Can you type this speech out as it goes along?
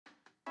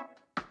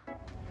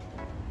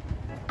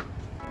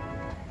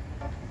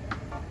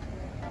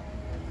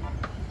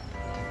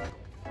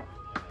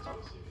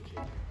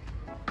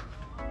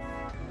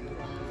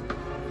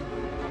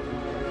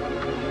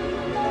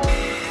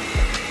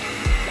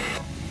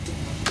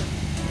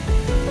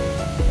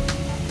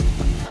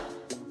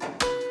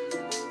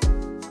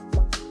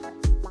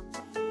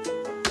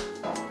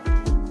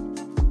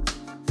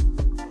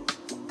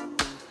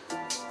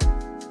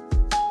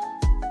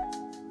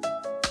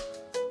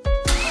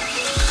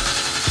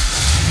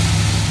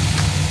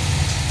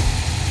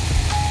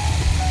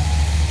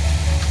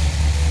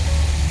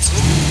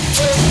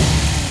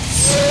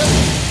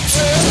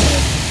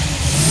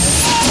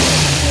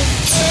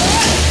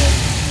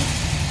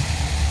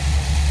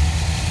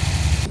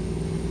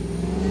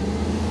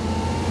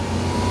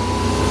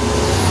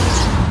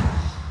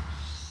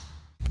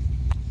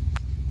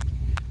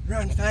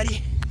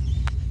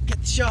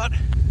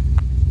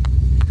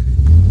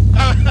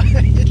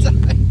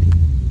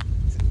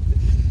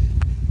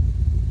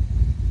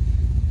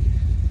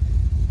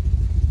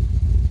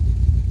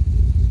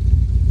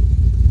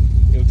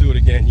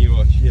weekend you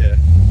watch, yeah.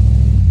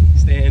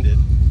 Standard.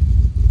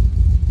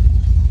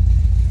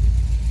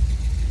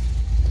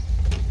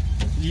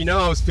 You know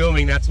I was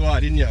filming, that's why,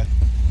 didn't you?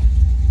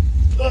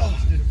 I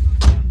just did it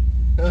for fun.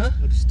 Huh?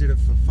 I just did it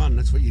for fun.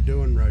 That's what you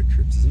do on road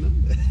trips,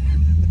 isn't it?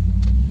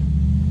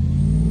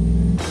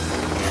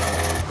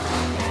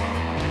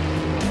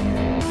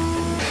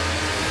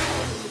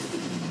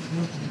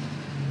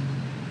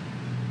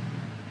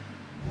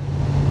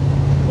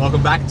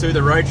 Welcome back to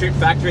the Road Trip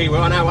Factory. We're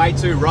on our way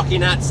to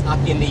Rockynats up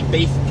in the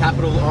beef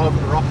capital of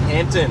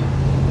Rockhampton.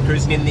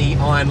 Cruising in the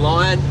Iron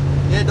Lion,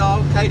 yeah,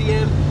 dial,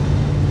 KTM,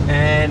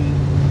 and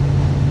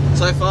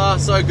so far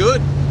so good.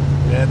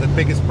 Yeah, the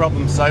biggest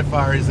problem so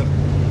far is that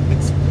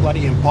it's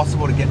bloody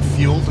impossible to get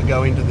fuel to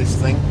go into this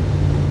thing,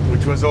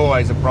 which was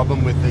always a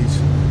problem with these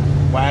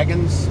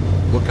wagons.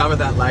 We'll cover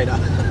that later.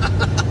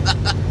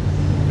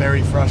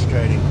 Very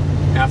frustrating.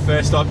 Our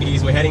first stop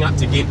is we're heading up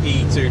to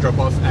Gympie to drop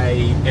off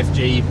a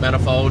FG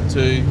manifold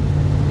to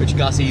which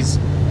Gus is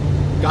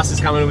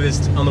coming with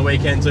us on the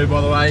weekend too,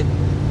 by the way.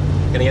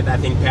 Gonna get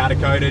that thing powder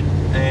coated,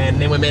 and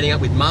then we're meeting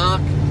up with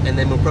Mark, and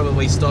then we'll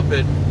probably stop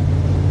at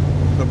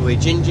probably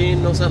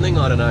Gin or something,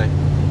 I don't know.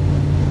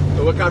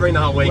 But we're covering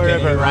the whole weekend.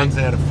 Wherever it runs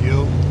out of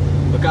fuel.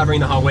 We're covering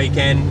the whole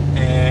weekend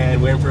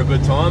and we're in for a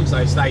good time,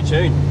 so stay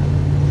tuned.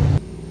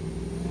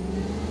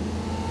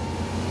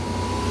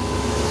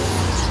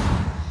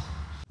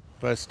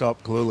 First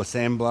stop, Kalula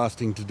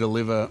sandblasting to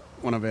deliver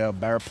one of our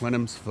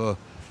baraplenums for...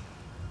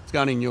 It's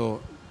going in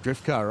your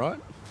drift car, right?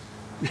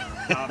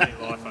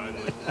 RV life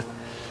only.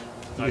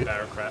 No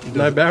barra crap.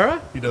 No barra?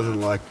 He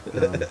doesn't like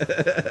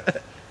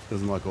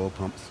oil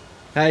pumps.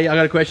 Hey, I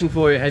got a question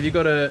for you. Have you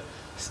got a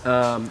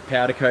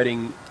powder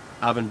coating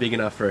oven big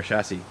enough for a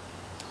chassis?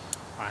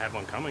 I have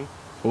one coming.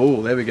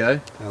 Oh, there we go.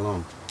 How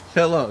long?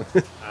 How long?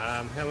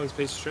 How long's a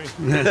piece of string?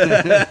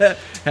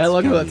 How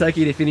long will it take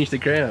you to finish the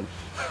crown?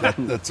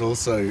 That's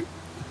also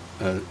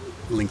a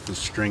length of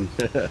string.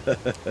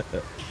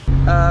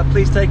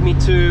 Please take me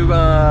to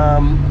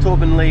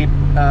Torbenley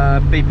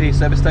BP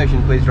service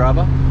station, please,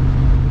 driver.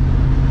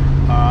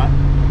 Alright.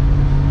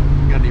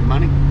 You got any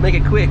money? Make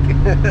it quick.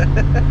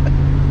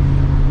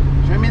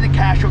 Show me the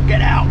cash or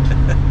get out.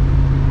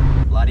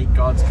 Bloody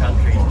God's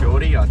country,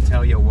 Geordie, I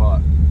tell you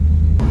what.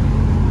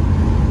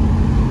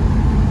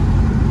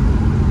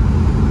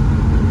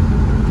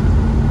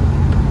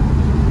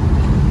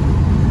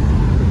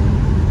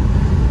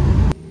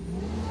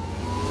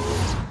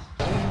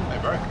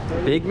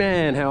 Big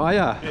man, how are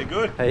ya? Yeah,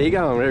 good. How you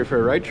going? Ready for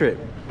a road trip?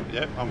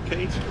 Yep, I'm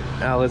keen.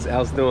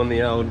 Al's doing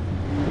the old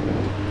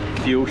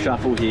fuel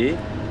shuffle here.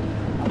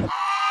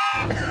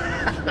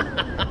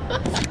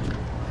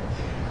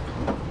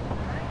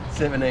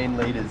 $17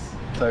 litres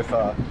so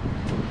far.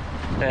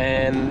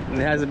 And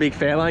it has a big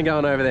Fairlane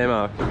going over there,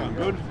 Mark. Going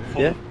good.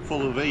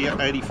 Full of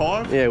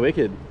E85. Yeah,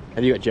 wicked.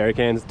 Have you got jerry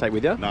cans to take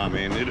with you? Nah,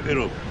 man,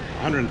 it'll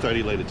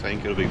 130 litre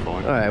tank, it'll be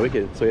fine. Oh yeah,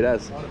 wicked. Sweet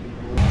as.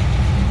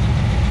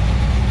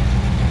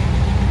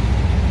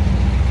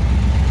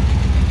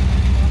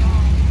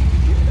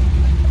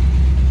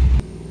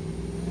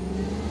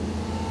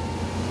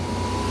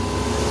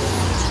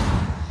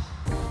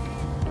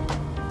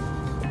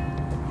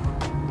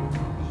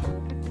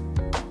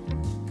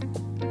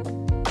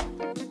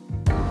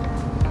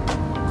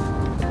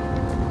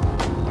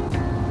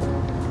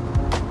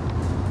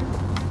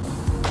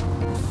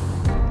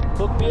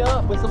 Hook me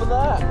up with some of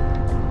that.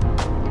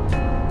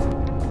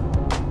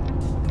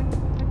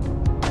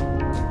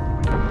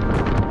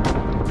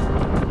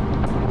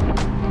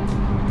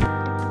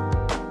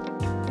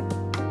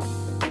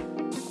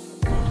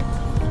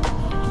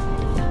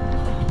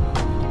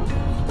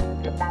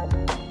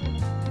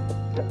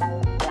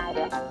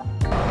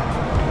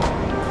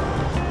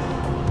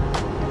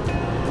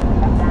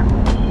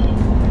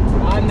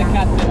 I'm the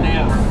captain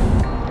now.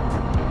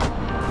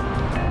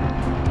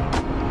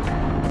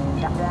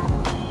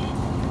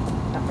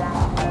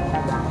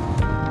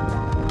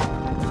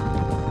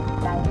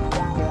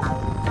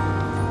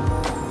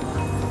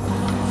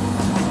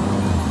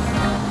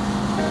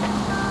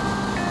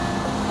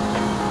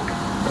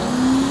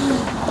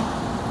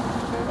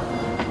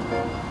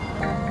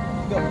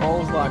 Got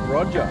balls like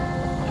Roger.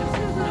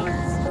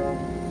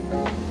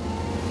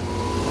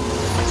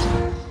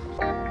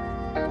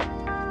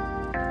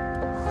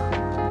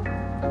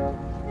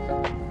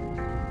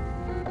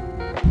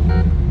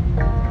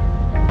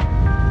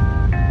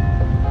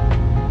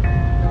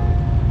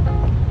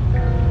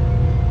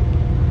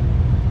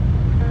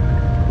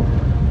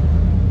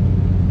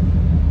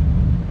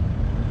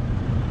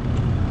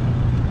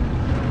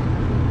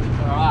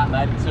 Alright,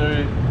 made it to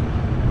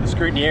the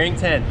scrutineering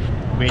tent,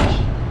 which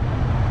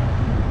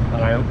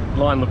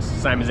line looks the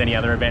same as any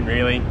other event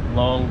really.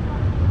 Long,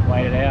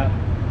 waited out.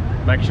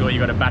 Make sure you've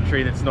got a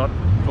battery that's not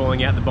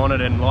falling out the bonnet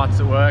and lights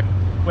at work.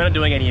 We're not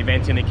doing any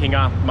events in the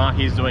Kinga. Mark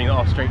is doing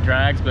off-street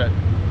drags, but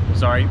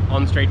sorry,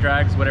 on-street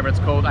drags, whatever it's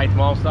called, 8th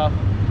mile stuff.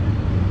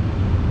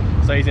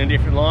 So he's in a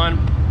different line,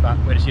 but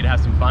we're just here to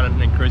have some fun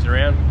and cruise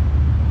around.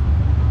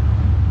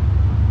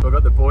 We've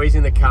got the boys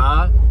in the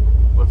car.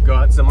 We've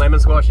got some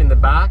lemon squash in the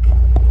back.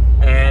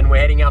 And we're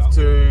heading up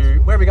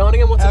to, where are we going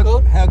again? What's it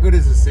called? How good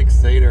is a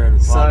 6-seater at a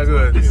So time?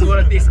 good. This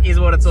is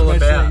what it's all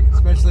about.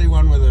 Especially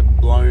one with a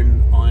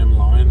blown Iron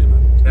Lion in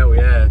it. Hell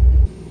yeah.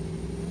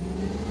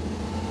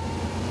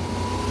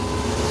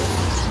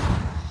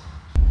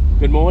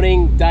 Good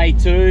morning, day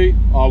 2.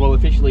 Oh, well,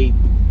 officially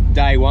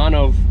day 1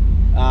 of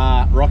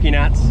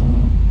Rockynats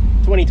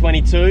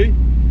 2022.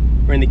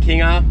 We're in the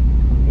Kinger.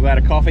 We've had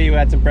a coffee, we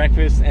had some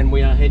breakfast, and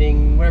we are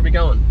heading, where are we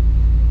going?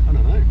 I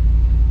don't know.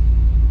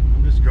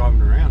 I'm just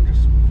driving around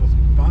just for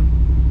some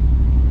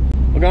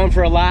fun. We're going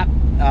for a lap.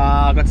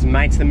 I've got some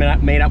mates to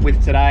meet up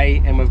with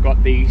today, and we've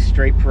got the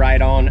street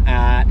parade on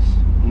at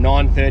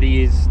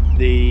 9:30 is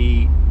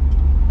the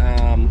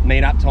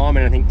meet-up time,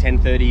 and I think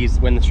 10:30 is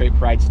when the street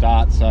parade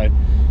starts. So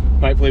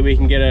hopefully we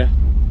can get a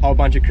whole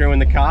bunch of crew in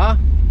the car,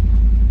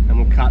 and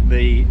we'll cut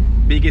the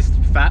biggest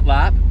fat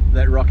lap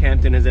that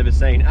Rockhampton has ever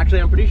seen.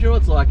 Actually, I'm pretty sure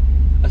it's like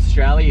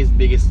Australia's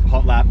biggest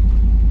hot lap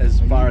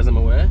as far as I'm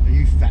aware. Are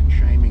you fat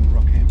shaming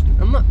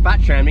Rockhampton? I'm not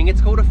fat shaming, it's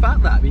called a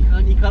fat lap. You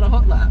cut a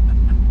hot lap.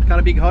 Cut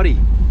a big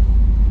hottie.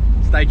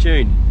 Stay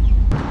tuned.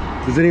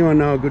 Does anyone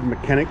know a good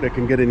mechanic that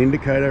can get an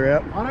indicator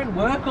out? I don't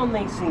work on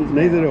these things.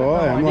 Neither do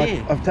I. I'm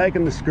idea. like, I've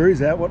taken the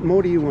screws out. What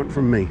more do you want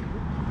from me?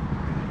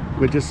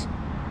 We just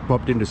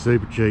popped into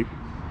Supercheap,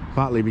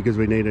 partly because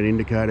we need an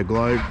indicator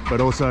globe,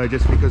 but also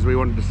just because we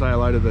wanted to say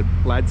hello to the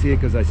lads here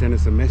because they sent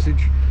us a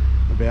message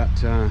about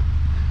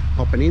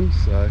popping in.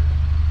 So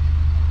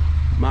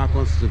Mark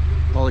wants to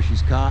polish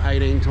his car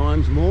 18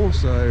 times more,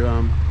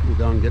 so we'll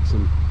go and get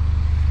some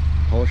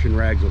polishing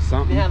rags or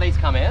something. You know how these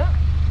come out?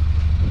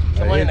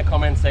 Someone in the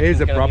comments section. Here's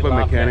a proper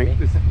mechanic.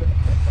 This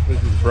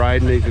is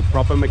Braden. He's a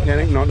proper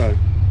mechanic, not a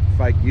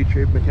fake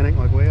YouTube mechanic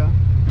like we are.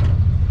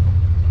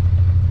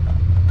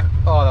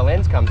 Oh, the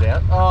lens comes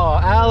out. Oh,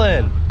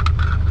 Alan.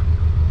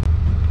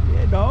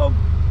 Yeah, dog.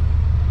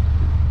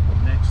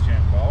 Next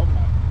gen bulb,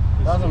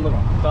 mate. Doesn't look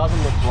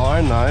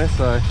blown though,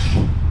 so.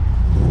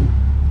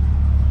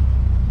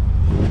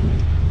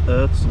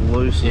 Earth's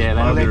loose. Yeah,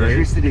 that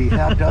Electricity,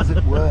 how does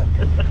it work?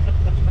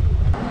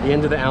 The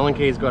end of the Allen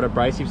key's got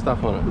abrasive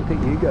stuff on it. Look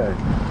at you go.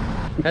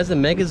 How's the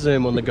mega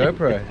zoom on the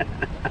GoPro?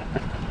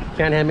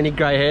 Count how many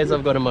grey hairs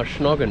I've got in my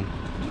schnoggin.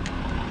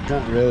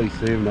 Can't really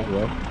see him that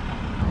well.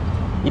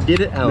 You did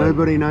it, Alan.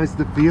 Nobody knows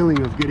the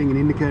feeling of getting an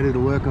indicator to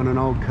work on an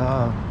old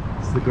car.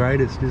 It's the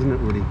greatest, isn't it,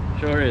 Woody?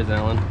 Sure is,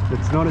 Alan.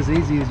 It's not as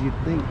easy as you'd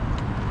think.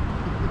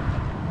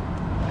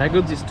 How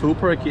good's this Tool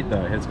Pro kit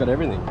though? It's got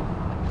everything.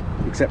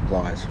 Except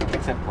pliers.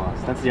 Except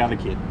pliers. That's the other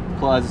kit.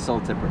 Pliers are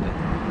sold separately.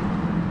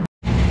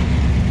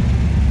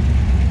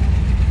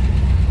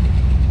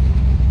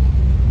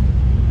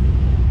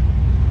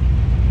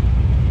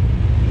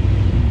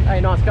 Hey,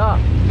 nice car.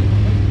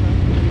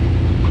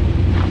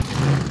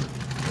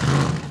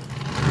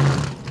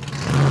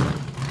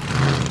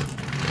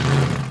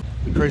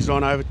 We cruised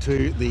on over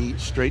to the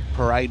street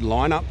parade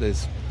lineup.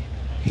 There's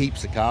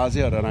heaps of cars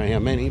here. I don't know how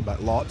many,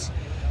 but lots.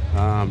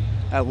 Had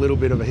a little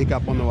bit of a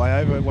hiccup on the way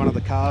over. One of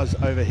the cars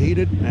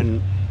overheated, and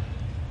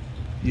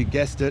you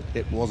guessed it,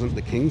 it wasn't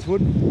the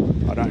Kingswood.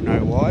 I don't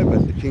know why,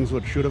 but the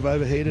Kingswood should have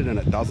overheated and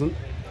it doesn't.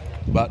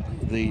 But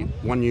the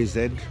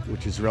 1UZ,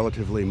 which is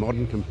relatively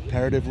modern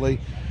comparatively,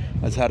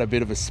 has had a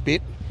bit of a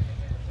spit.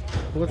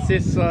 What's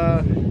this?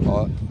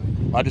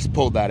 I just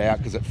pulled that out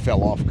because it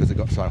fell off because it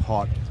got so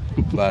hot.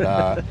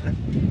 But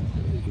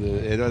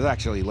it was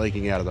actually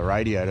leaking out of the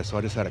radiator, so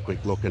I just had a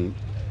quick look, and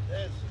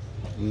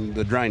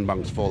the drain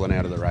bunk's fallen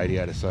out of the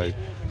radiator, so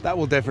that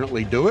will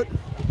definitely do it.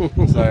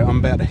 So I'm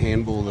about to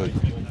handball the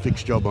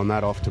fix job on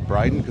that off to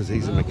Braden because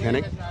he's a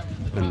mechanic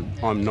and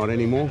I'm not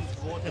anymore.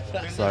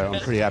 So I'm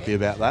pretty happy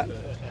about that.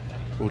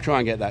 We'll try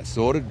and get that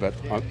sorted, but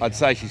I'd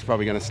say she's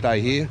probably going to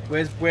stay here.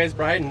 Where's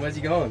Braden? Where's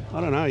he going? I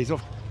don't know, he's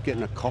off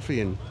getting a coffee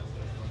and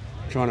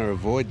trying to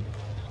avoid.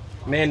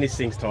 Man, this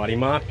thing's tidy,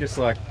 Mark. Just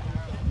like,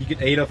 you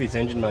could eat off its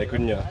engine, mate,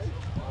 couldn't you?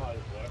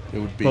 It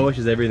would be,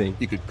 polishes everything.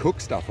 You could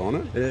cook stuff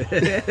on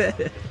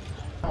it.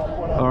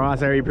 Alright,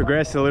 so we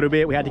progressed a little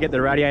bit. We had to get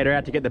the radiator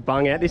out to get the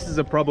bung out. This is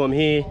a problem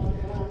here.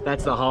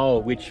 That's the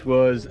hole, which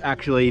was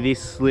actually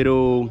this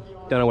little,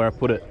 don't know where I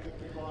put it.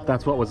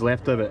 That's what was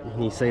left of it.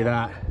 You see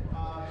that?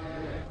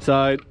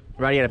 So,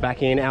 radiator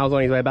back in. Al's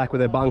on his way back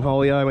with a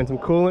bungholio and some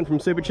coolant from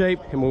Supercheap,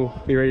 and we'll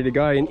be ready to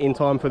go in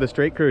time for the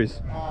street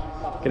cruise.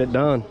 Get it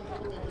done.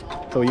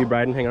 It's all you,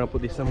 Braden. Hang on, I'll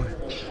put this somewhere.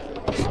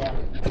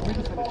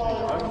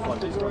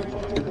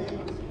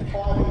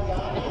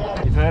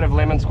 You've heard of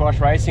lemon squash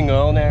racing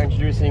oil, now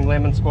introducing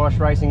lemon squash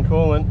racing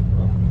coolant.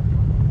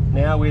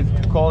 Now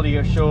with quality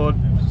assured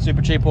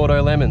Supercheap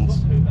Auto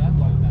lemons.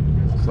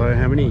 So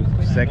how many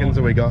seconds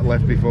have we got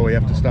left before we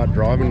have to start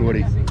driving,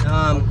 Woody?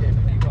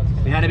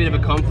 We had a bit of a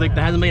conflict.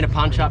 There hasn't been a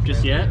punch up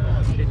just yet,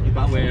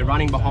 but we're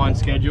running behind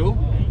schedule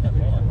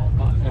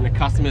and the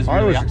customer's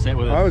really upset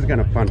with us. I was going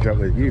to punch up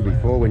with you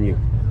before when you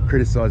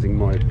criticising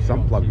my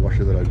sump plug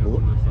washer that I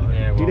bought.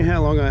 Yeah, well, do you know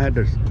how long I had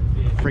to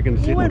freaking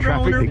sit in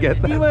traffic to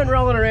get that? You weren't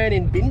rolling around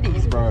in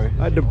bindies, bro.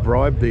 I had to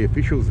bribe the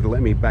officials to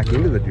let me back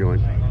into the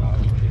joint.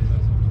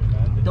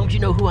 Don't you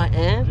know who I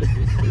am?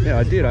 Yeah,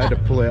 I did. I had to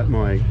pull out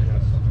my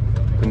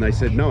And they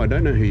said, no, I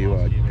don't know who you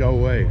are. Go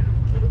away.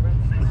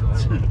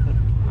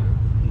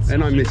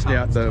 And I missed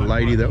out the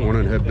lady that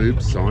wanted her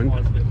boobs signed.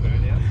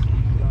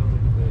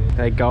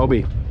 Hey,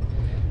 Golby.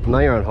 I know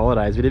you're on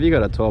holidays, but have you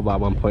got a 12 by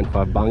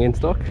 1.5 bung in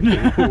stock?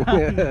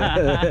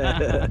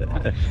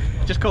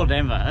 Just call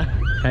Denver.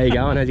 How you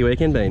going? How's your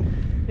weekend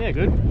been? Yeah,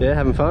 good. Yeah,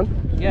 having fun?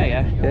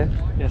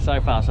 Yeah,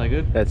 so far so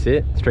good. That's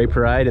it. Street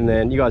parade, and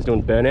then you guys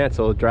doing burnouts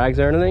or drags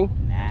or anything?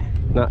 Nah.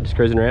 No, just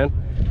cruising around?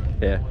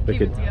 Yeah, we Keep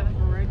could. it together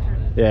for a road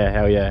trip. Yeah,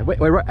 hell yeah. Wait,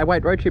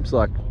 road trip's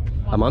like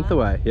a month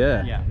away.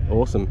 Yeah. Yeah.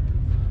 Awesome.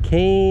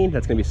 Keen.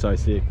 That's going to be so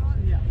sick.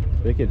 Yeah.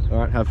 Wicked. All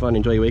right, have fun.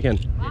 Enjoy your weekend.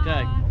 You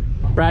too.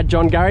 Brad,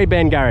 John, Gary,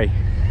 Ben, Gary.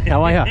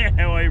 How are you? Yeah,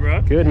 how are you,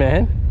 bro? Good,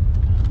 man.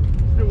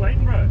 Still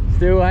waiting, bro.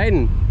 Still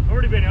waiting.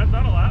 Already been out,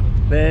 done a lap.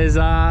 There's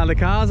the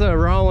cars are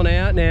rolling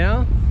out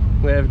now.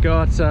 We've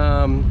got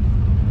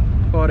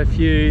quite a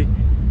few.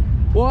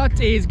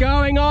 What is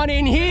going on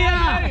in here?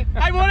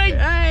 Hey, morning.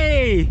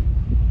 Hey.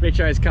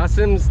 Richo's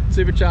Customs,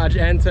 Supercharged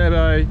and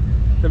Turbo,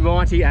 the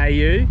mighty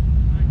AU.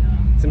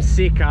 Some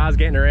sick cars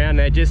getting around.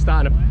 They're just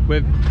starting to.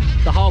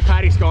 The whole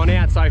paddock's gone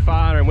out so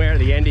far, and we're at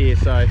the end here.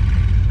 So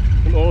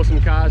some awesome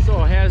cars.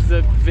 Oh, how's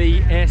the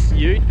VS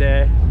Ute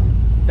there?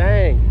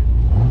 Dang.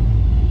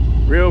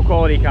 Real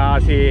quality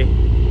cars here.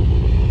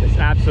 It's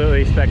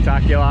absolutely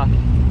spectacular.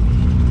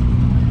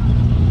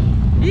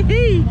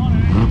 Yee-hee.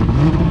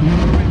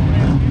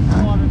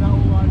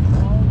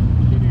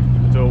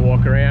 Do a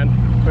walk around.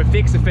 We've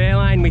fixed the fair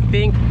lane, we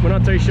think. We're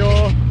not too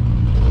sure.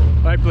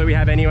 Hopefully we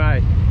have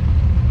anyway.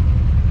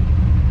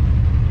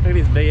 Look at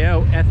this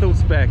VL, Ethel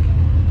spec.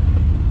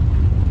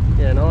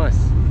 Yeah, nice.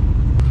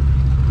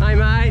 Hey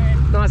mate,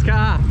 nice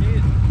car.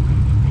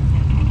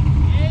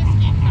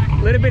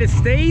 A little bit of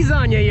steez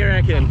on you, you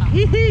reckon?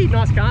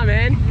 Nice car,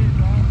 man.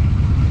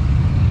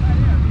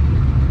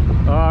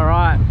 All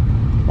right,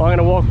 I'm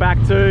gonna walk back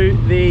to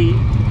the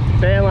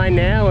fair lane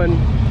now and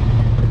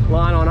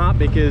line on up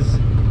because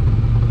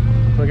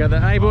we got the.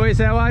 Hey boys,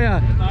 how are ya?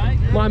 Mate.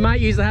 My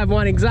mate used to have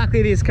one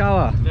exactly this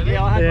colour.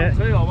 Yeah, I had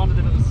one too. I wondered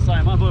if it was the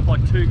same. I bought it for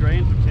like $2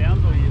 grand from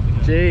Townsville years ago.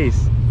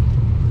 Jeez,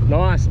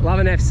 nice. Love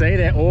an FC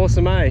there.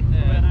 Awesome, eh?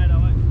 Yeah.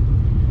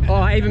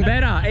 Oh, even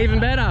better, even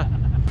better.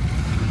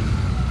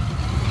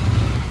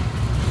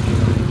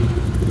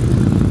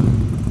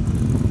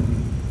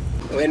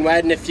 We've been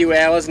waiting a few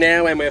hours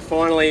now and we're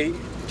finally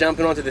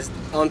jumping onto the,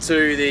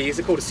 is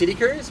it called a city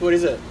cruise? What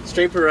is it?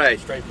 Street parade.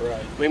 Street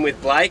parade. We're in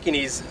with Blake in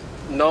his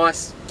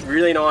nice,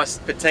 really nice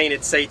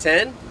patinaed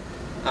C10,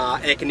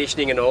 air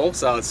conditioning and all,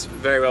 so it's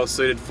very well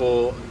suited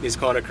for this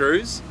kind of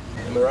cruise.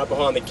 And we're right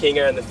behind the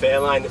Kinger and the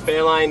Fairlane. The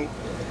Fairlane,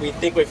 we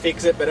think we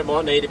fix it, but it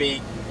might need to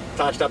be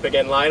touched up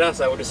again later,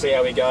 so we'll just see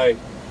how we go. Look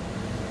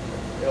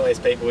at all these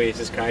people here, it's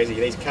just crazy.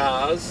 These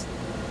cars,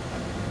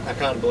 I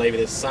can't believe it,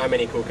 there's so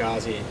many cool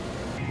cars here.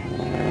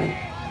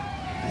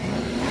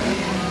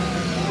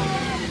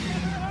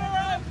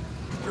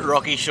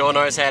 Rocky sure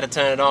knows how to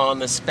turn it on.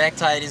 The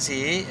spectators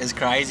here is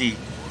crazy.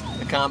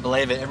 I can't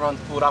believe it.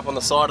 Everyone's pulled up on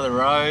the side of the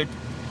road,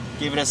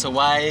 giving us a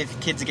wave.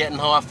 Kids are getting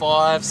high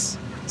fives.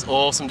 It's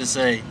awesome to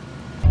see.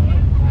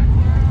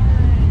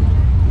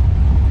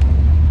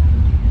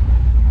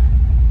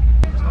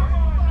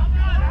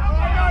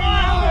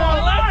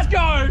 Let's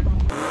go!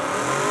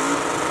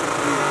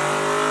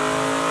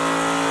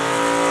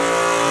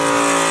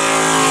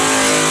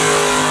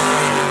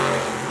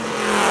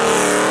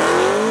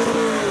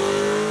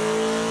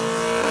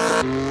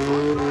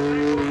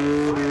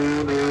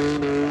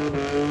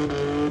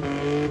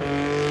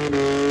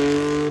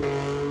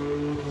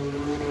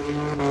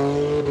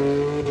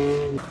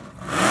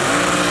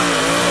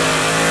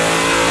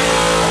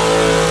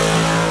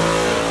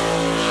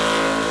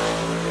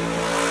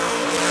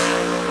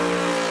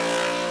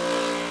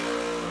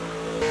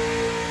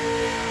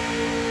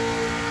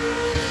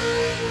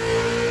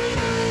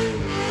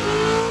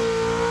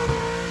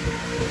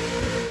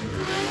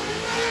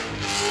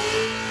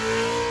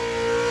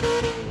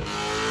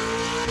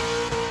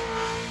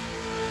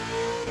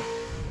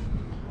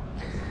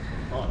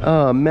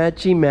 Oh,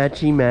 matching.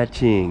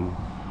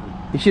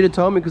 You should have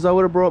told me because I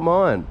would have brought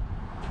mine.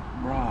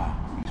 Bruh,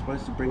 you're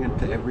supposed to bring it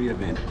to every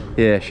event.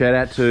 Yeah, shout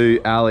out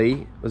to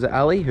Ali. Was it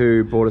Ali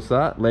who brought us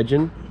that?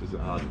 Legend. Is it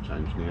hard to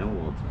change now?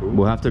 Well, it's cool.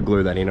 We'll have to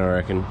glue that in, I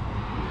reckon.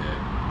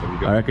 Have you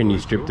got I reckon it? you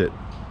stripped it.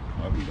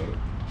 I haven't got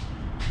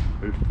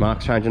it.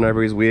 Mark's changing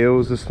over his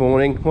wheels this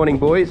morning. Morning,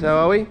 boys. How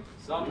are we?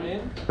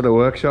 For the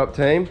workshop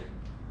team.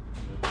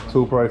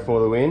 Tool Pro for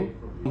the win.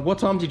 What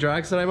time did you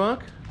drag today,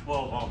 Mark?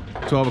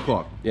 12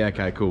 o'clock. Yeah,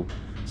 okay, cool.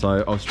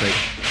 So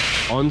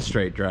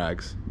on-street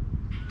drags.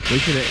 We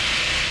should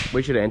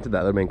have entered that.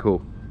 That'd have been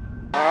cool.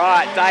 All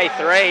right, day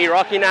 3,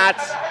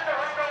 Rockynats.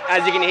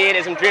 As you can hear,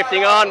 there's some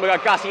drifting on. We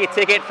got Gussie a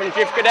ticket from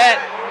Drift Cadet.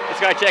 Let's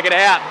go check it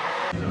out.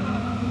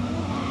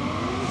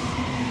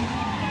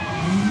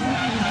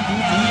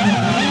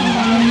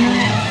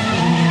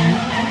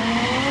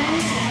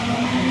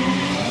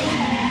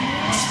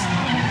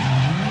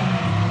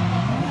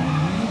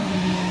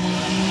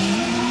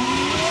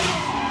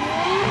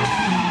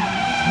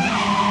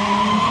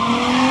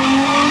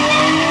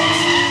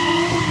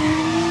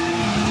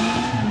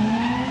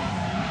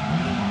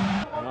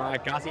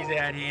 Rocky's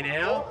out here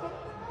now.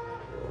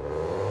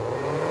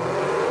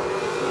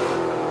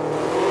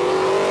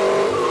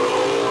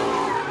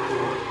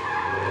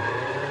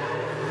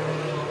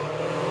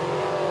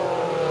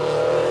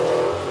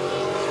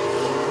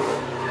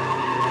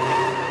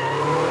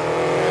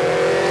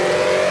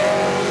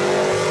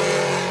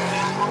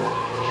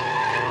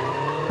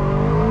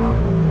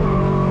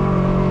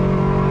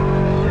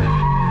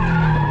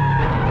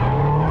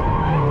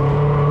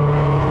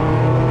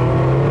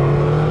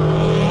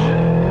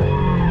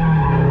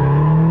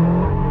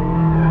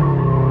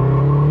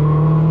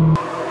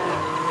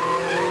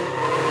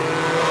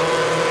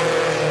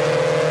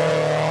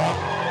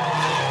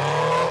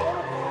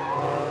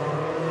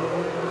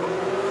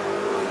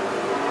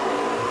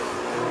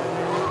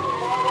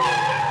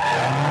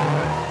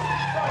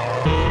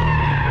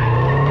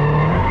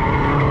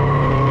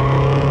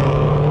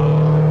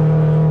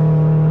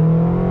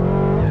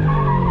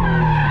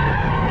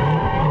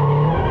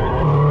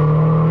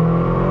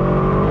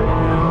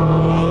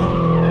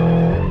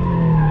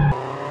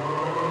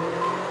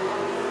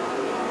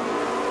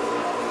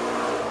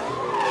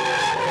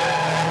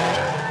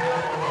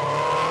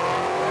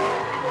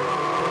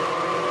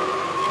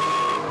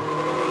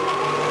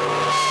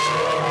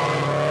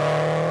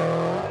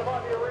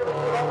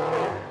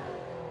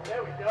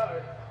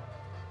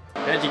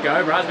 How'd you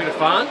go, bro? It's a bit of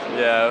fun?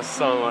 Yeah, it was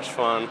so much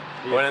fun.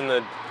 Yeah. Went in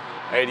the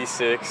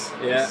 86.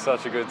 Yeah. It was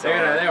such a good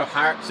time. They were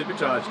Harrop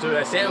Supercharged too.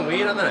 They sound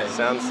weird, don't they?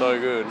 Sounds so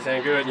good.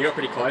 Sound good. You got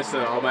pretty close to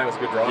the old mate. It was a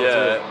good drive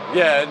too.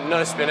 Yeah,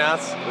 no spin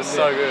outs. It was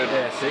so good.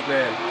 Yeah, sick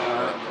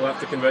man. We'll have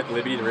to convert the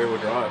Liberty to rear wheel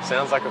drive.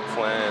 Sounds like a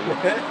plan.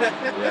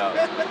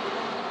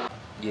 Yeah.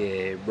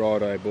 Yeah,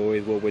 righto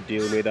boys, what we're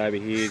dealing with over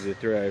here is a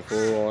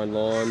 304 Iron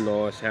Lion,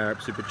 nice Harrop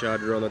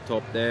Supercharger on the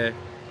top there.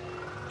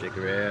 Check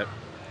her out.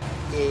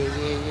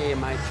 Yeah,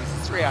 mate.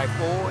 It's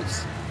 304.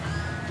 It's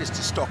just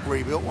a stock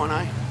rebuilt one,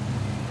 eh?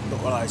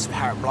 Got one of those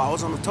Harrop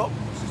blowers on the top.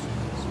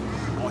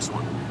 Nice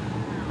one.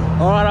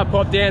 Alright, I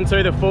popped down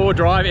to the four-wheel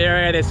drive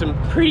area. There's some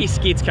pretty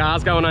skits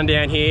cars going on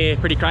down here.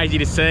 Pretty crazy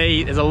to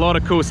see. There's a lot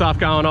of cool stuff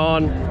going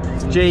on.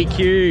 It's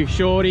GQ,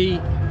 Shorty,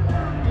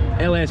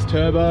 LS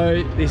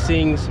Turbo. This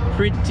thing's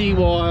pretty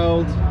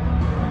wild.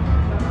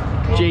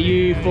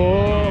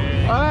 GU4.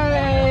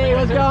 Hey,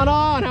 what's going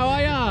on? How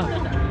are ya?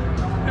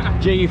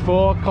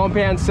 GU4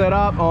 compound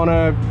setup on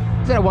a,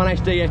 is that a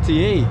 1HD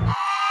FTE?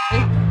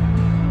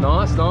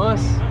 Nice,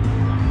 nice.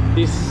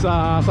 This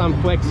some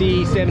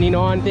Flexi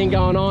 79 thing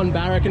going on,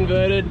 Barra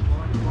converted.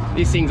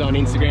 This thing's on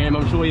Instagram,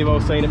 I'm sure you've all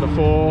seen it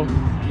before.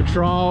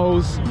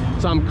 Patrols,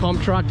 some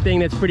comp truck thing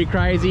that's pretty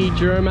crazy.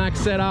 Duramax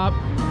setup,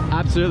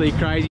 absolutely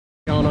crazy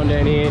going on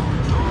down here.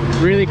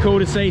 Really cool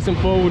to see some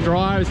four-wheel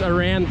drives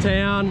around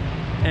town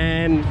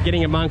and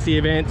getting amongst the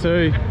event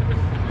too.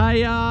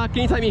 Hey, can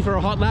you take me for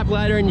a hot lap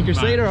later in your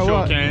Crusader or sure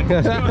what? Can.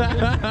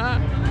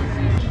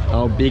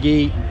 Oh,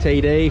 Biggie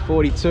TD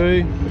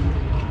 42.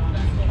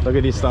 Look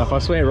at this stuff. I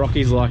swear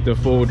Rocky's like the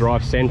four-wheel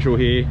drive central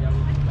here.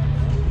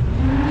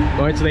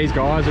 Most of these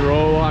guys are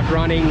all like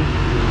running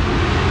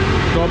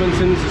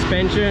Robinson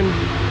suspension.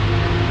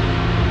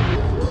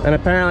 And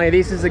apparently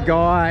this is the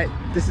guy,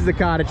 this is the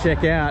car to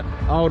check out.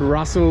 Old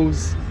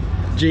Russell's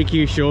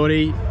GQ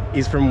Shorty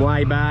is from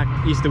way back.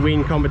 Used to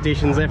win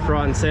competitions left,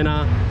 right and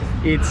centre.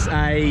 It's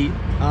a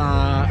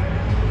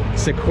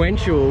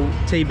sequential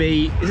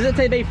TB, is it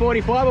a TB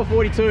 45 or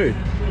 42?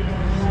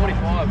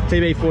 45.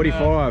 TB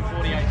 45.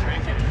 48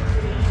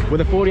 crank.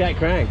 With a 48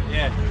 crank?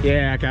 Yeah.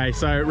 Yeah, okay.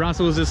 So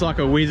Russell's just like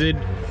a wizard.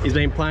 He's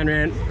been playing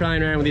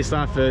around with this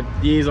stuff for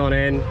years on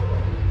end.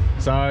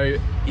 So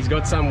he's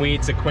got some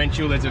weird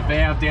sequential. There's a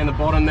valve down the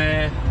bottom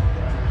there.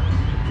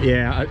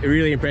 Yeah,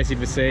 really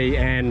impressive to see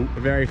and a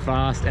very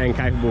fast and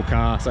capable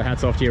car. So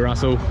hats off to you,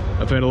 Russell.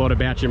 I've heard a lot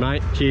about you,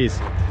 mate. Cheers.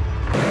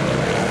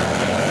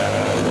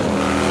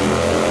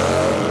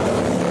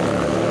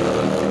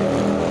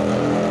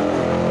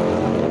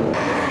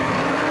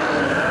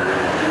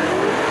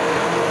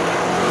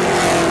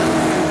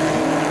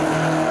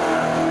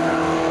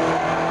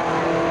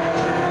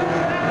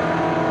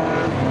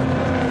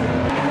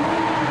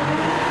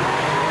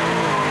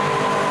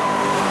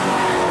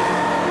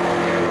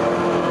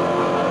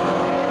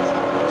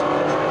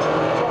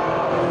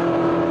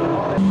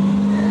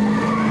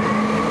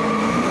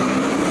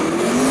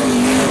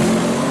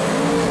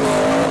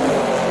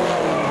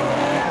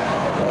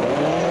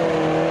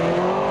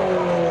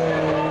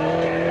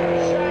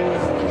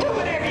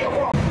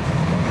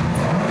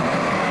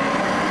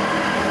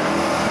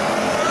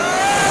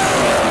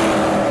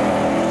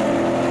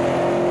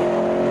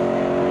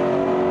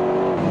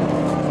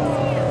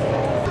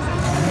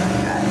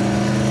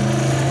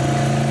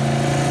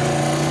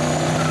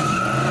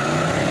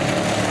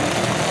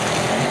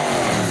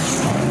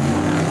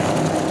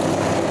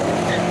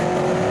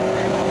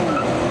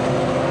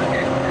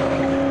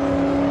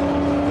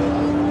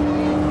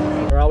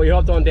 We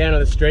hopped on down to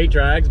the street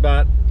drags,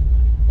 but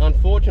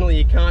unfortunately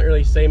you can't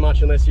really see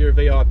much unless you're a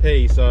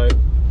VIP, so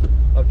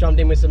I've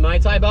jumped in with some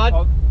mates. Hey bud?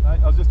 Oh, no.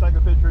 I was just taking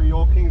a picture of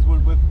your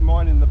Kingswood with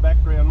mine in the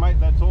background, mate.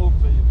 That's all.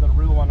 So you've got a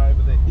real one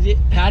over there. Is it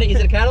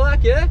a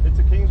Cadillac? Yeah. It's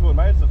a Kingswood,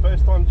 mate. It's the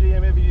first time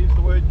GM ever used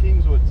the word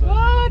Kingswood. So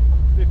What?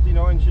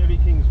 59 Chevy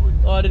Kingswood.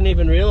 Oh, I didn't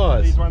even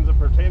realise. These ones are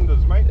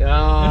pretenders, mate.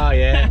 Oh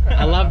yeah.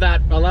 I love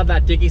that. I love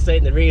that dicky seat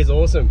in the rear. Is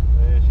awesome.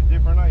 Yeah, she's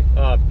different, eh?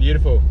 Oh,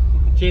 beautiful.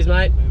 Cheers,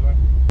 mate. See you, mate.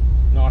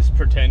 Nice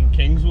pretend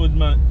Kingswood,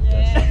 mate.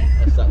 Yeah,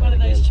 That's that one of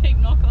again. those cheap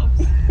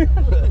knockoffs.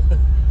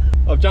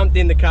 I've jumped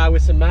in the car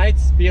with some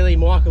mates, Billy,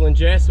 Michael and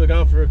Jess. We're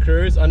going for a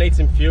cruise. I need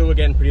some fuel, we're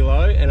getting pretty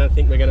low, and I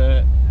think we're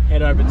gonna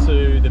head over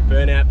to the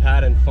burnout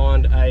pad and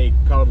find a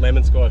cold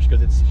lemon squash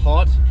because it's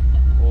hot.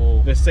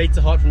 Oh. The seats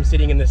are hot from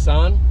sitting in the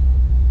sun.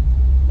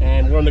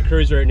 And we're on the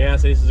cruise route now,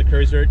 so this is a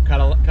cruise route. Cut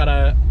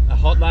a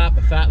hot lap,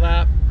 a fat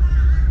lap,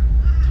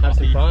 have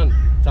some fun.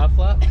 Tough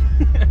lap?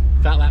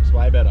 Fat lap's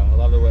way better. I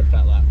love the word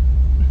fat lap.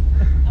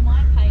 Am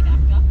I a paid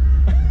actor?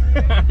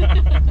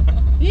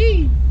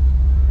 Yee!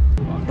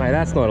 Mate,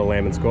 that's not a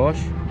lemon squash.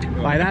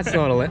 Hey, that's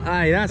not a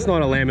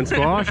lemon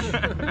squash.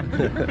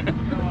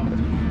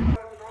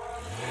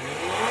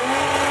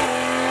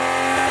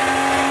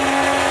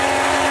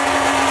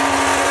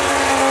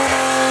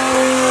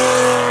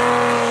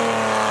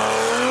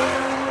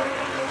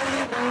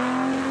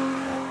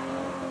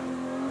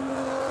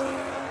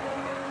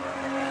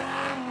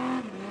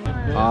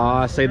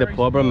 Oh, I see the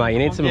problem, mate. You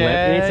need some,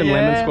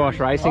 lemon squash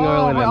racing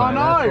oil in there, mate.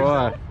 That's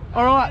why.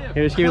 All right. Can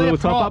we just give you a little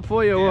top up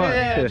for you, or what?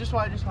 Yeah, just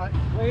wait.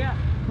 Clear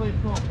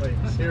prop.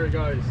 Here it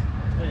goes.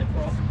 Clear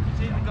prop.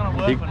 It's either gonna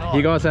work or not.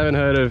 You guys haven't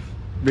heard of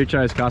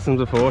Richo's Customs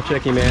before?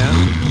 Check him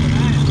out.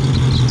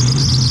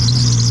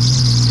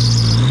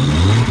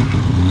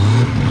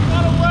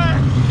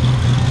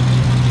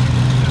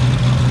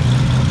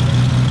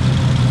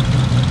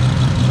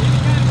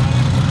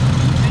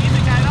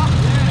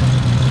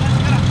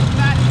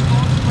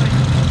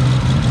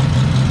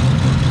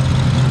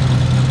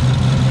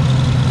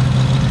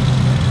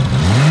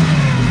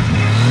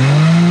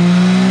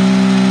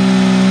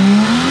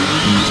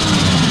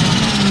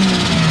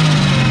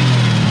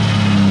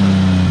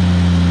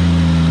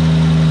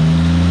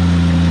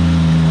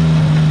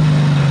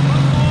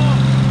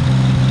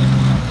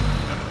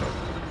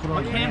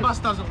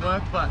 Doesn't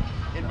work, but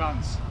it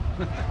runs.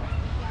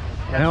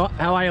 How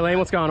are you, Liam?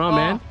 What's going on,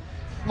 man?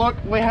 Look,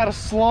 we had a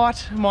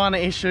slight minor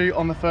issue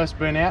on the first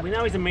burnout. We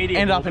know he's a medium.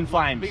 Ended up in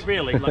flames.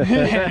 Really?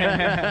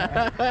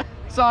 Like,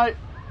 So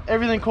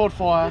everything caught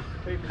fire.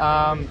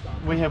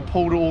 We have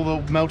pulled all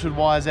the melted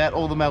wires out,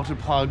 all the melted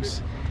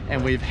plugs,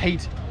 and we've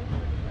heat,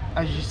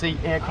 as you see,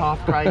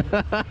 aircraft grade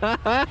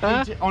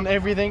heat on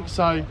everything.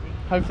 So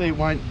hopefully it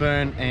won't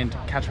burn and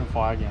catch on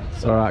fire again.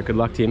 So, All right, good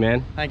luck to you,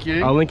 man. thank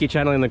you. I'll link your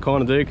channel in the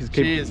corner, dude, because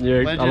Cheers, I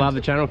legend. love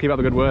the channel. Keep up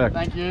the good work.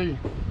 Thank you.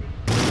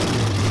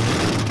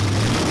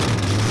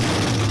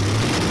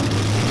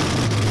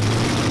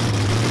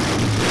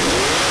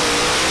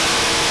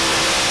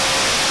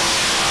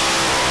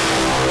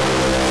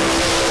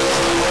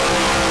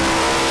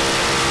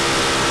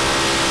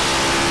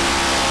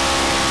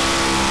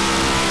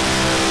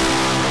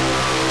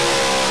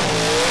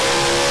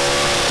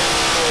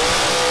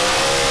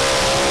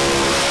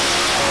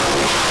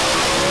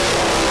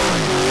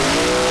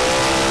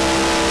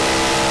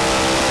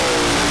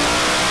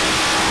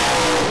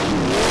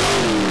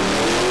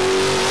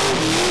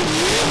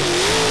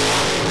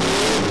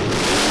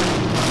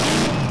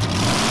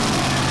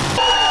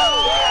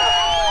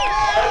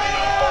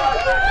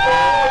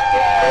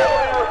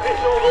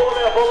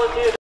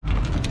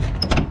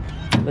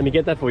 Let me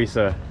get that for you,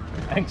 sir.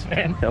 thanks,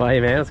 man. How are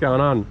you, man? What's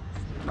going on?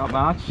 Not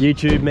much.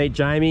 YouTube, meet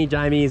Jamie.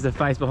 Jamie is the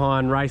face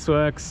behind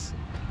Raceworks,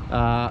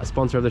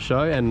 sponsor of the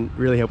show, and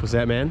really help us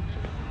out, man.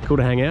 Cool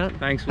to hang out.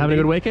 Thanks. Having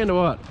a good weekend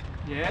or what?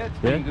 Yeah, it's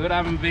been good. I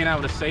haven't been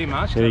able to see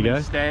much. There you I've been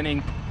go.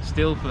 standing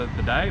still for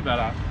the day,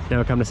 but Now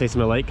we're coming to see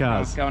some elite let's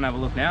cars. go and have a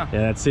look now.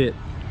 Yeah, that's it.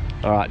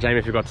 All right,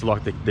 Jamie forgot to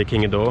lock the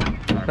King of Door.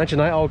 Don't you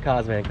know old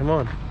cars, man? Come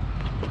on.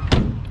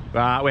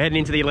 We're heading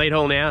into the elite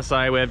hall now,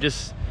 so we've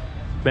just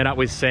met up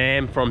with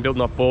Sam from Built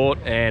Not Bought,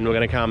 and we're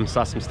going to come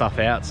suss some stuff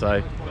out.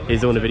 So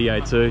he's doing a video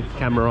too,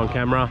 camera on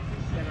camera.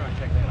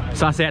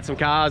 Suss out some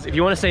cars. If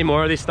you want to see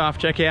more of this stuff,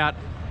 check out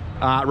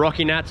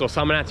Rockynats or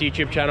Summernats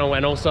YouTube channel,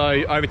 and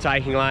also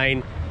Overtaking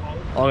Lane.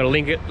 I'm going to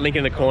link it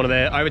in the corner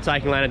there.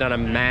 Overtaking Lane have done a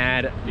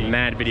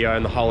mad video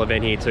on the whole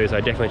event here too, so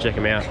definitely check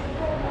them out.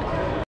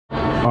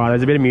 All right,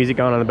 there's a bit of music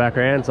going on in the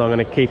background, so I'm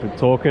going to keep it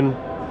talking.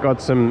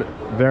 Got some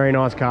very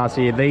nice cars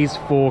here. These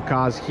 4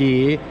 cars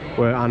here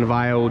were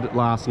unveiled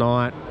last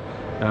night.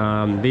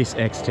 This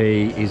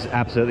XT is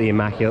absolutely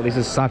immaculate. This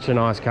is such a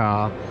nice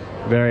car.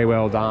 Very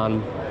well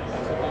done.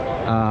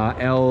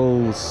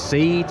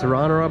 LC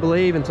Tirana, I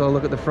believe, until I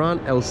look at the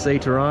front. LC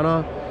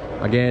Tirana.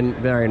 Again,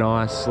 very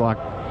nice. Like,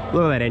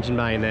 look at that engine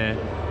bay in there.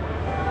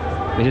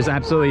 It's just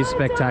absolutely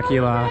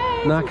spectacular.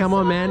 No, come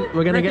on, man.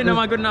 We're gonna get. Am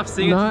I good enough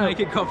singer to make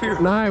it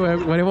copyright? No,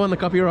 we want the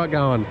copyright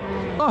going.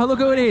 Oh, look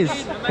who it is.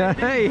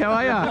 Hey, how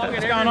are ya?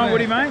 What's going on,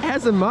 Woody, mate?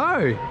 How's the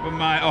mo? Well,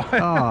 mate,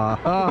 Oh.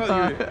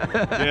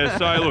 yeah,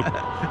 so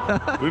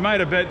look, we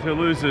made a bet to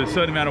lose a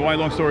certain amount of weight.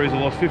 Long story is I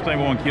lost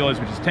 15.1 kilos,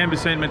 which is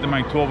 10%, meant to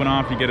make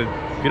 12.5.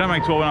 If you don't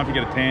make 12.5, you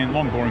get a tan.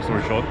 Long, boring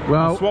story short.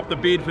 Well, swap the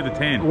beard for the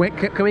tan.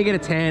 Can we get a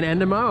tan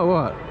and a mo or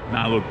what?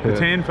 Nah, look, the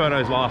tan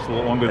photos last a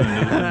lot longer than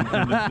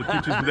the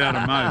pictures without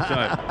a mo.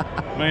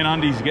 So, me and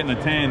Undies getting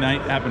a tan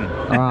ain't happening.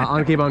 All right,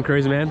 I'm keep on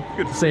cruising, man.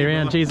 Good to see you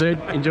around. Cheers,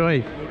 dude.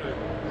 Enjoy.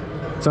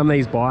 Some of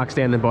these bikes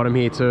down the bottom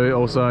here too.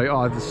 Also,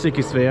 oh, the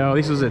sickest VL.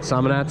 This was at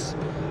Rockynats.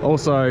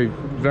 Also,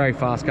 very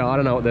fast car. I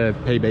don't know what the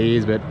PB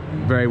is, but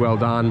very well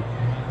done.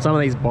 Some of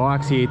these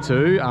bikes here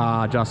too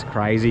are just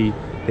crazy.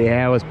 The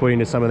hours put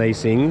into some of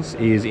these things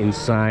is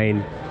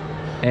insane,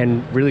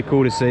 and really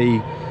cool to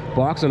see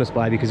bikes on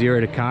display because you're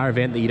at a car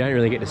event that you don't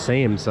really get to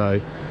see them.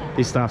 So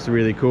this stuff's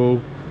really cool.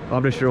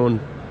 I've just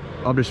ruined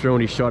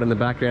his shot in the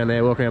background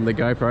there, walking around with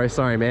the GoPro.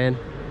 Sorry, man.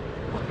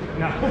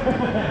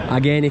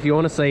 Again, if you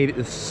want to see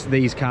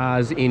these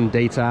cars in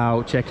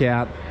detail, check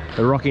out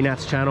the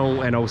Rockynats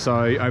channel and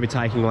also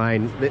Overtaking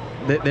Lane.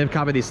 They've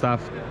covered this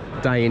stuff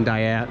day in,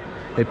 day out.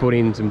 They put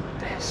in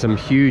some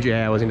huge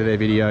hours into their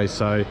videos,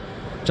 so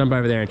jump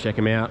over there and check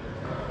them out.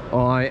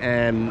 I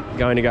am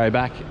going to go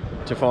back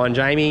to find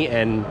Jamie,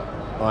 and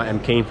I am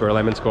keen for a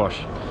lemon squash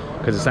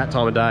because it's that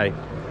time of day.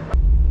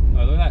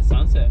 Oh, look at that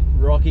sunset.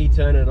 Rocky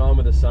turning it on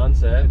with the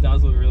sunset. It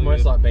does look really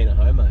almost good. like being at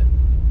home,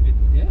 mate.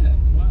 Yeah,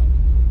 wow.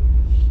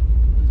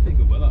 It's been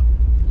good weather.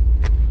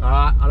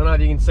 Alright, I don't know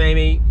if you can see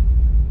me.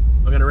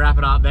 We're going to wrap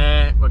it up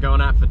there. We're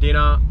going out for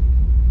dinner.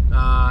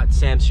 It's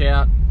Sam's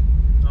shout.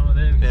 Oh,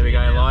 there we go,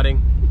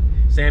 lighting.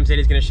 Sam said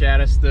he's going to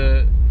shout us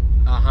the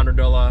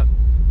 $100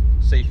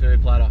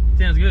 seafood platter.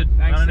 Sounds good.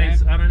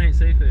 Thanks, I don't eat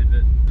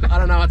seafood, but I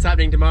don't know what's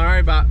happening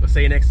tomorrow, but we'll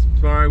see you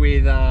tomorrow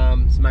with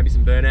maybe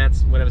some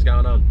burnouts, whatever's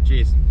going on.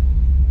 Cheers.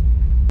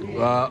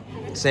 Well,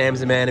 Sam's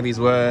the man of his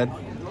word.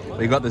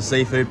 We got the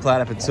seafood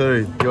platter for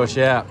 2. Your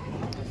shout.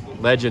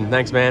 Legend.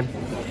 Thanks, man.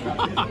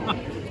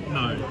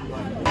 no.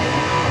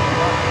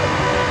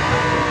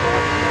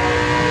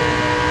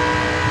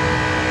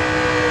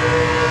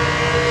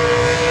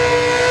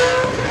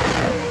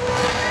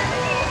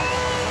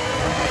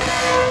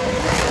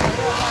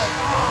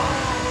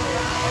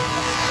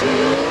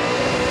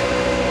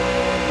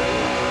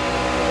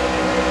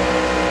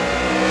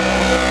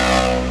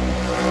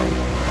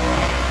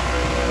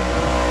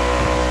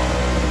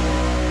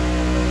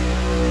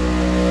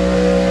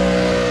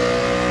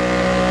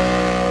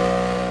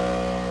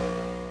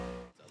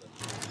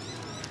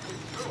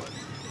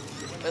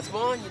 That's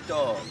mine, you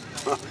dog.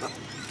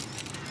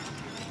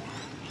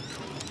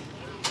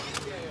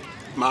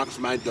 Mark's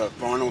made the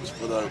finals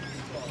for the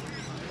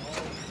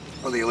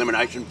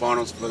elimination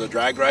finals for the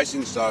drag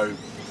racing, so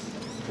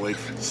we've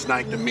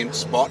snaked a mint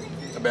spot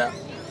about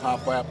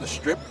halfway up the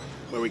strip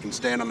where we can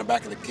stand on the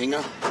back of the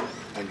Kinger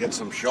and get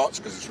some shots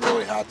because it's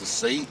really hard to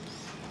see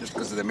just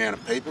because of the amount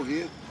of people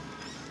here.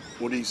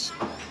 Woody's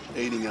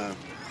eating a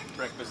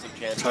Breakfast of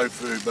champions.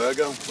 tofu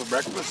burger for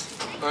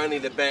breakfast. Only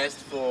the best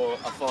for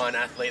a fine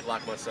athlete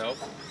like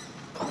myself.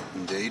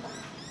 Indeed.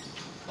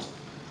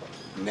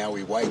 Now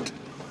we wait.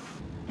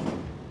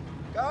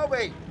 Go,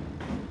 wait.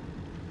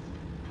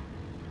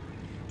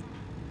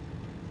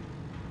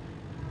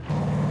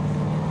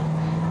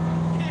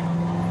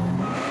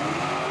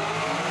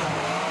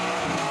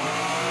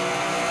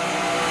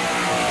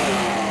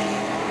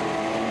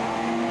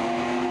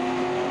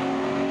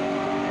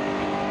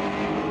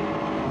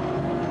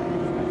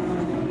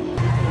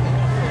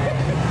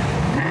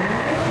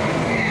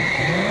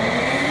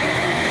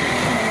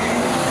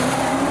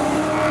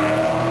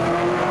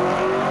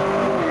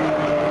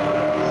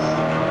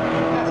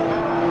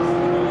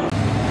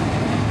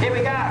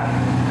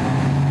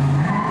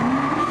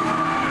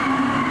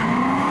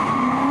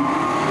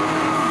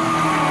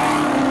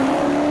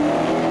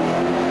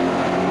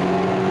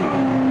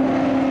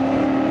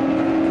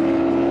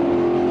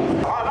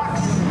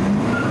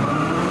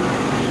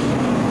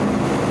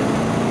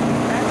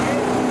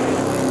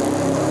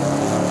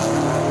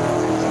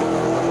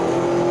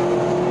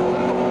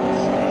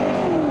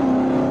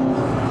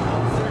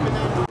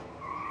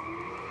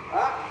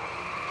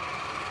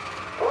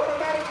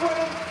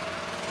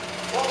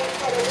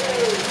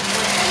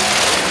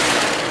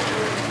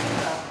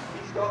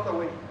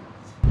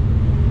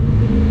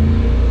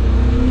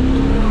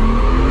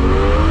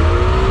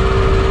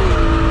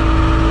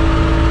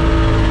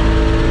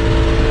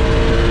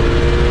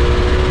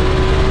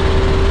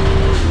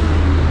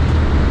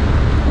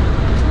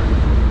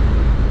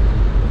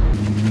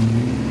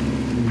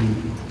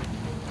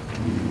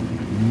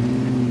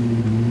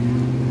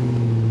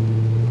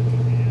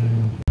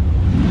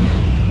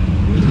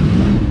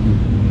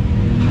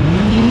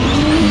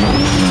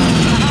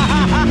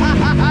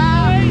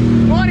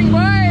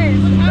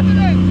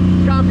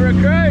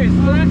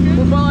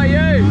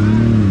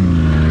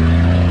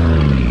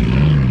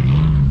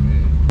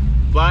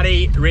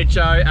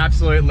 Richo,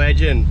 absolute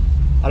legend.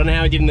 I don't know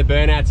how he did in the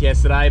burnouts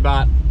yesterday,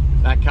 but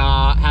that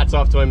car, hats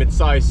off to him, it's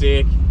so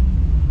sick.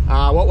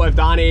 What we've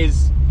done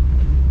is,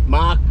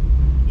 Mark,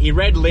 he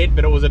red lit,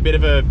 but it was a bit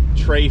of a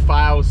tree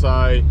fail,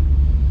 so...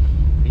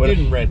 He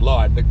didn't red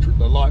light,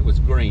 the light was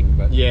green,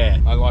 but yeah,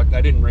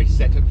 they didn't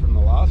reset it from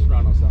the last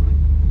run or something.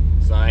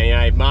 So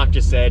anyway, Mark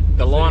just said,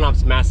 the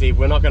lineup's massive,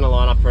 we're not going to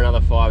line up for another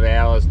 5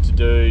 hours to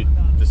do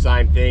the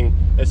same thing.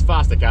 There's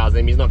faster cars than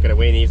him, he's not going to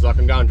win. He's like,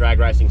 I'm going drag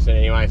racing soon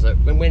anyway, so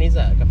when is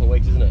that? A couple of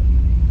weeks, isn't it?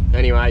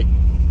 Anyway,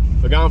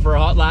 we're going for a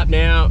hot lap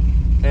now,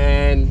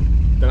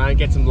 and gonna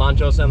get some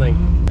lunch or something.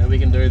 And we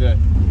can do the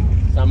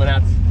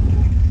Rockynats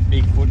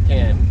Bigfoot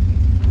can.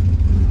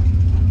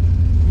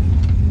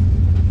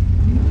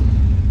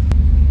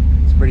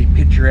 It's pretty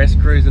picturesque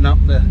cruising up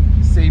the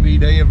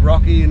CBD of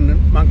Rocky and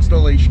amongst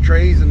all these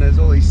trees, and there's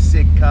all these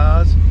sick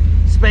cars.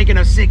 Speaking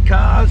of sick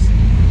cars,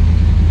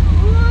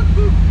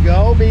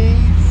 go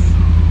bees!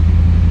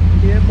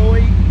 Yeah,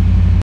 boy.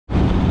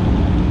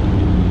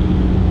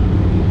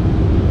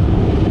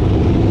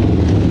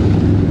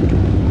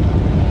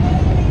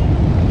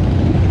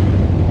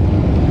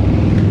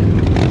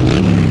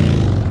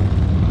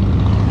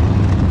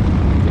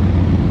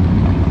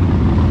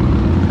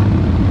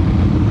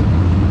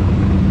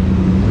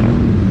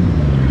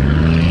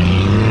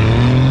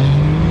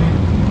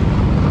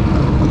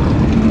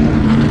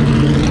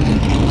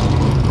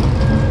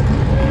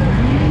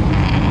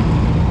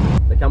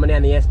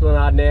 Down the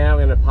Esplanade now.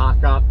 We're going to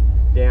park up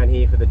down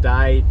here for the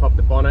day, pop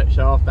the bonnet,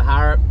 show off the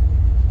harrop,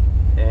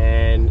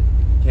 and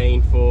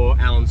keen for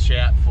Alan's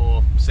shout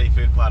for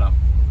seafood platter.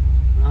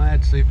 I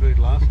had seafood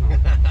last night.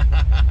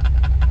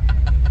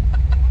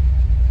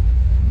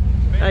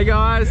 Hey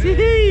guys!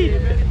 Hey. You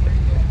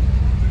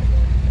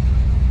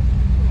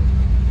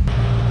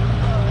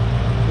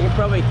can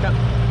probably come.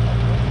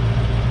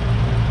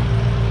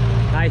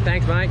 Hey,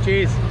 thanks mate,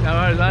 cheers. No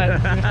worries, mate.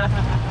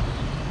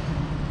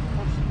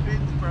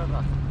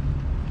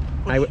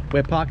 Hey,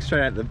 we're parked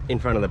straight out in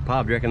front of the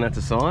pub. Do you reckon that's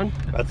a sign?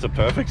 That's a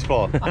perfect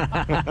spot.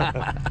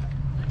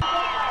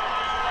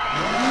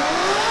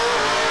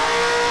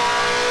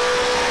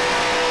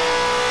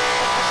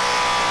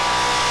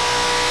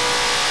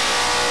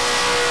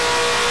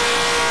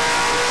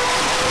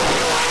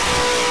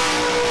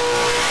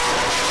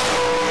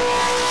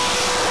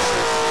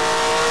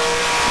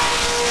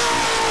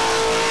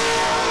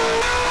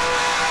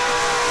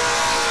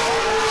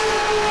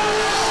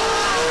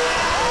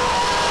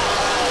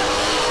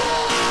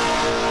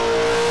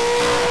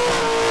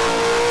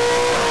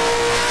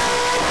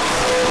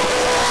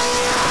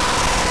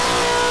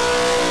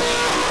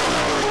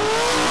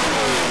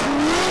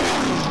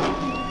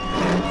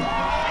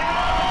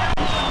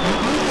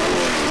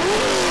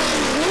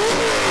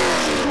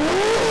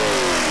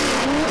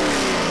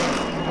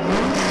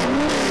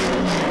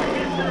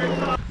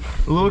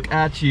 Look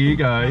at you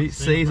go,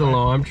 seize a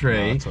lime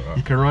tree,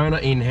 right. Corona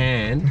in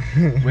hand.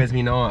 Where's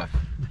my knife?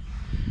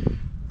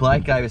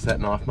 Blake gave us that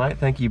knife, mate.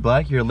 Thank you,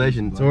 Blake. You're a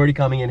legend. It's already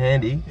coming in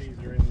handy.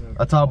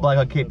 I told Blake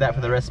I'd keep that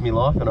for the rest of my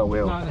life, and I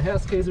will. No, the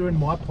house keys are in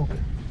my pocket.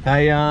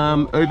 Hey,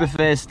 Uber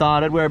fare's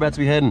started. Whereabouts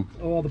are we heading?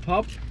 Oh, the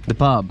pub. The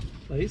pub.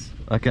 Please.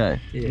 Okay.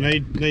 Yeah.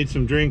 Need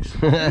some drinks.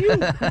 Well,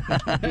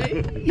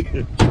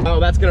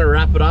 that's going to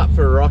wrap it up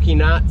for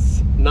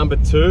Rockynats number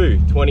 2,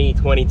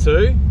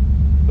 2022.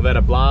 We've had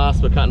a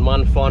blast. We're cutting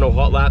one final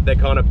hot lap. They're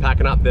kind of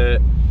packing up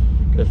the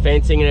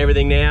fencing and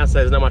everything now, so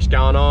there's not much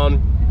going on.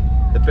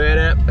 The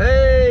burnout,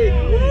 hey!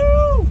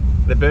 Woo!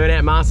 The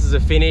burnout masters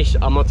are finished.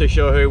 I'm not too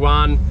sure who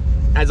won.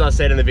 As I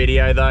said in the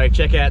video though,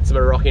 check out some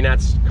of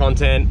Rockynats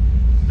content.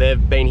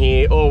 They've been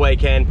here all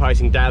weekend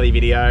posting daily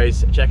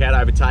videos. Check out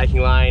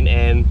Overtaking Lane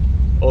and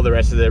all the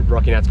rest of the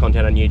Rockynats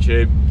content on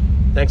YouTube.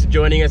 Thanks for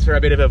joining us for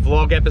a bit of a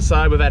vlog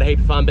episode. We've had a heap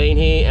of fun being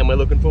here, and we're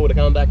looking forward to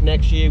coming back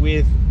next year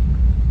with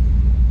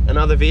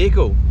another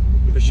vehicle,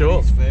 for sure.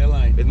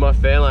 With my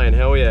Fairlane,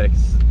 hell yeah.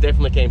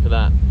 Definitely keen for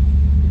that.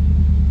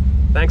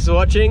 Thanks for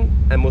watching,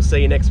 and we'll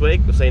see you next week.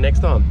 We'll see you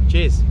next time.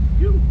 Cheers.